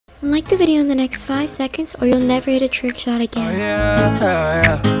Like the video in the next 5 seconds or you'll never hit a trick shot again. Oh,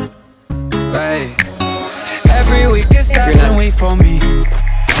 yeah. Right. Every week is fashion week for me.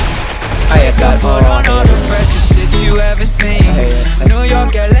 I put on all the freshest shit you ever seen. New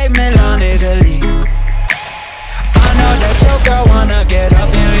York, LA, Milan, Italy. I know that your girl wanna get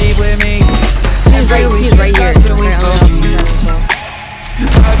up and leave with me. Every week is fashion week for me.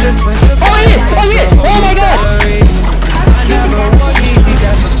 I just went to Oh my god! I never wore Yeezys,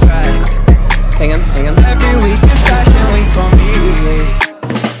 that's a fact. Hang him. Every week is fashion week for me.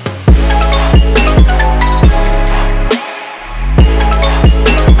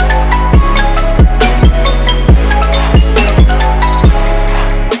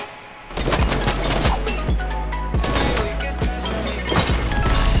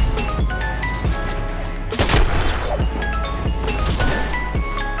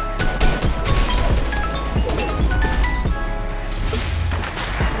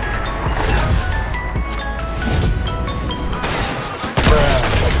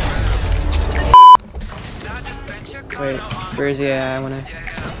 Wait, where is he at? I wanna...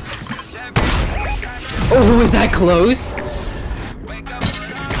 Oh, was that close?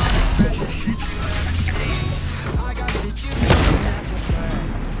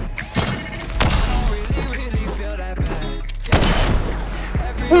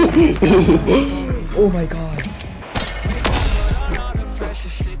 Oh my god.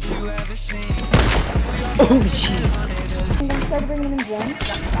 Oh jeez.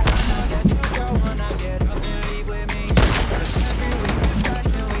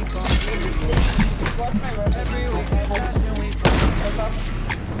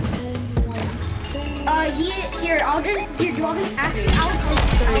 Here, I'll just, here, do you want me to actually, I'll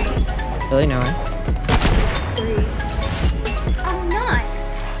Really? No way. 3. I'm not.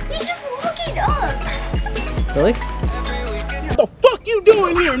 He's just looking up. Really? What the fuck you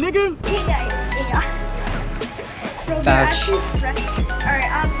doing here, nigga? Yeah. Bro, Fouch.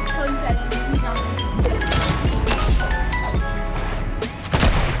 Alright, I'm close setting. He's on.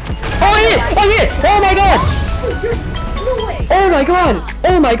 Oh, I hit! I hit! Oh my god! No way. Oh my god!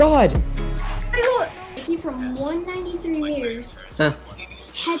 Oh my god! From 193 meters. Huh.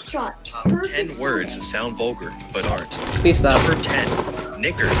 Headshot. Top 10 words that sound vulgar but aren't. Please stop. Number 10,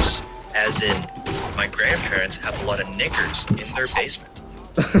 knickers. As in, my grandparents have a lot of knickers in their basement.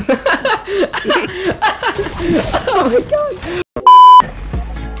 Oh my god!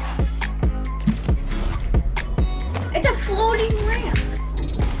 It's a floating ramp.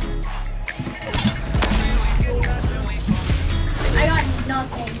 I got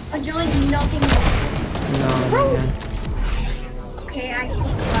nothing. I joined nothing. No, man. Okay, I can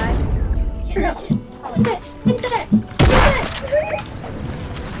slide.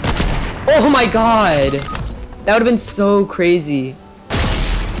 Oh my god! That would have been so crazy.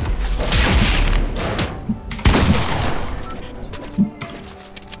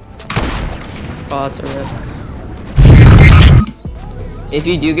 Oh, that's a rip. If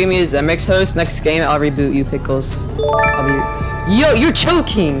you do give me a Zemix host, next game I'll reboot you, Pickles. Yo, you're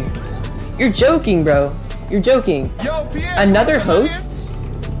joking! You're joking, bro. You're joking. Another host?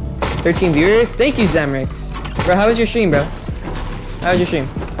 13 viewers? Thank you, Zemrix. Bro, how was your stream, bro? How was your stream?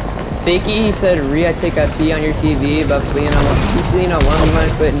 Fakey, he said, I take a pee on your TV about fleeing on one you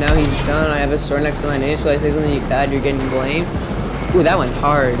might quit, now he's done. I have a store next to my name, so I say something bad, you're getting blamed. Ooh, that went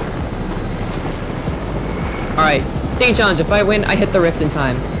hard. Alright, singing challenge. If I win, I hit the rift in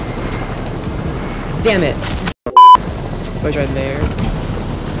time. Damn it. Boy's right there.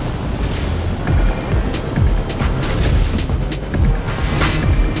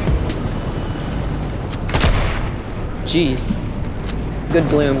 Jeez. Good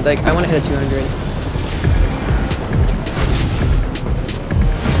bloom. Like, I want to hit a 200.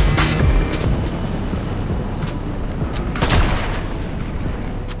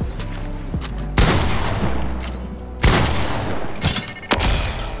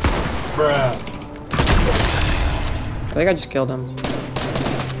 Bruh. I think I just killed him.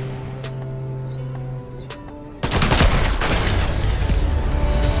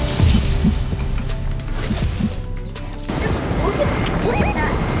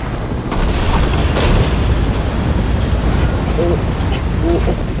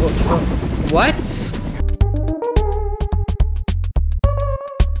 What?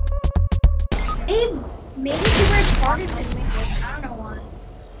 It made it to where it's harder than me. I don't know why.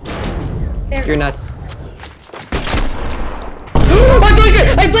 There. You're nuts. I blinked it!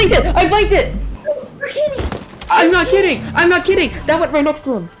 I blinked it! I blinked it! You're kidding! I'm not kidding! I'm not kidding! That went right next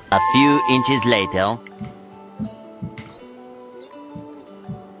to him. A few inches later.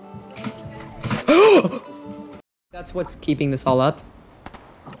 That's what's keeping this all up.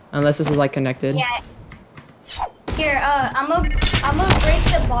 Unless this is like connected. Yeah. Here, I'm gonna break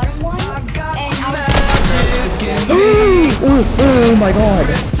the bottom one, and I'll. Oh my god.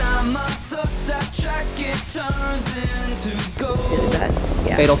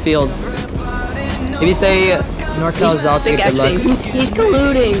 Yeah. Fatal Fields. If you say NorCal is out to get good luck. He's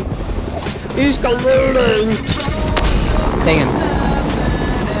colluding. He's colluding. Ping him.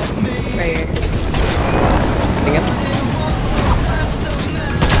 Right here. Ping him.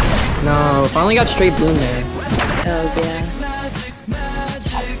 No, finally got straight bloom there. Oh yeah.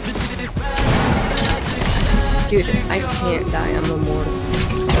 Dude, I can't die. I'm immortal.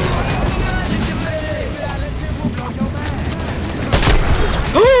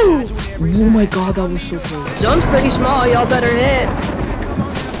 Oh my god, that was so close. Zone's pretty small. Y'all better hit.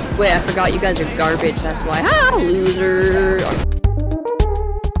 Wait, I forgot you guys are garbage. That's why. Ah, loser.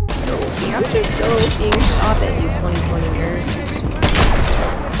 Joking. I'm just joking. Stop it, you 2020 nerds.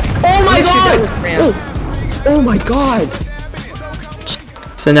 Oh my god! Oh my god!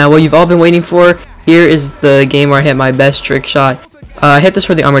 So now what you've all been waiting for, here is the game where I hit my best trick shot. I hit this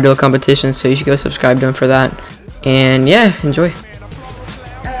for the armadillo competition, so you should go subscribe to him for that. And yeah, enjoy.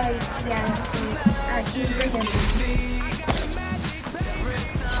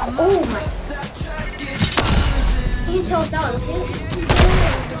 Oh my. He's held down.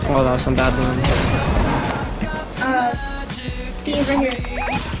 Oh, that was some bad one. He's right here.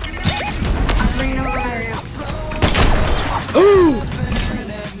 I'm bringing him over right now. Ooh!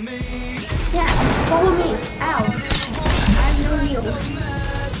 Yeah, follow me. Ow. I have no heals.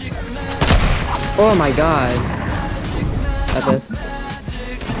 Oh my god. Got this.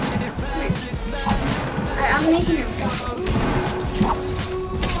 I'm making him.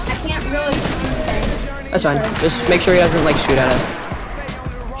 I can't really. That's fine. Just make sure he doesn't like shoot at us.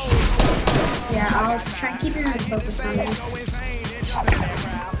 Yeah, I'll try and keep him focused on me.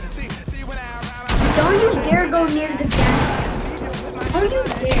 Don't you dare go near this gas. Don't you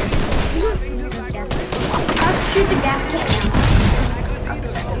dare. You don't near this gas. I'll shoot the gas can.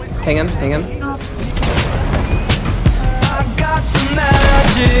 Ping him, ping him.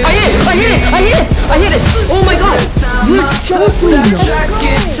 I hit it! Oh my god!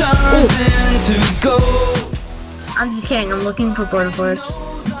 I'm just kidding. I'm looking for border forts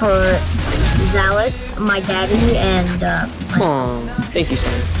for Zealots, my daddy, and Aw, thank you,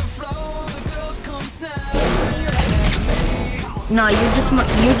 son. No, you're just my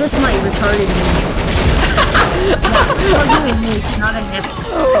retarded niece. You're a niece, not a nephew.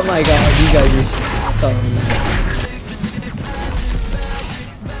 Oh my god, you guys are so mad.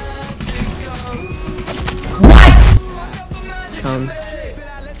 What? Come.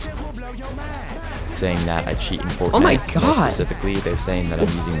 Saying that I cheat in Fortnite. Oh my More god. specifically, they're saying that I'm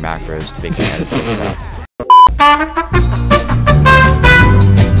using macros to make the edits of the house.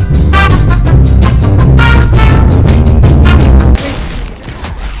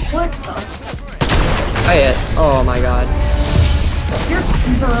 What the? I hit. Oh my god. You're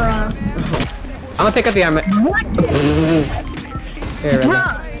bruh. I'm gonna pick up the armor. What? Here, right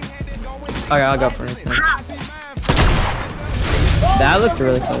there. Okay, I'll go for it. That looked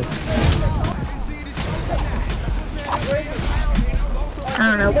really close. I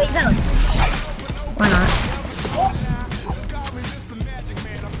don't know. Wait, no. Why not?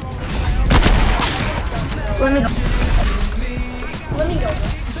 Let me go. Let me go.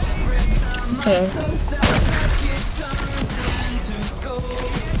 Okay.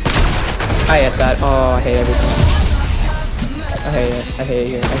 I hit that. Oh, I hate everything. I hate it. I hate it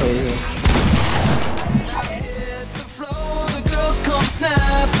here. I hate it here.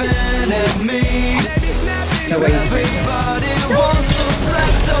 No way he's great.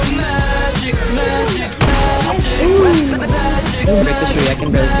 Break the tree. I can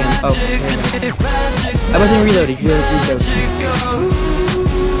barely see him. Oh, here we go. I wasn't reloading. Reloading.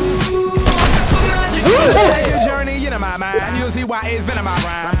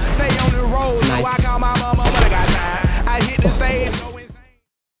 Nice.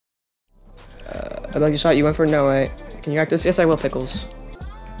 I'd like to shot you went for no way. Can you act this? Yes, I will, Pickles.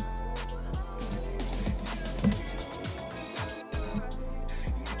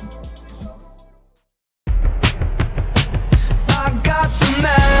 I got the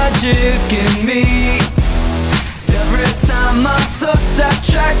magic in me. Every time I touch that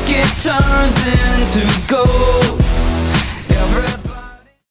track, it turns into gold. Every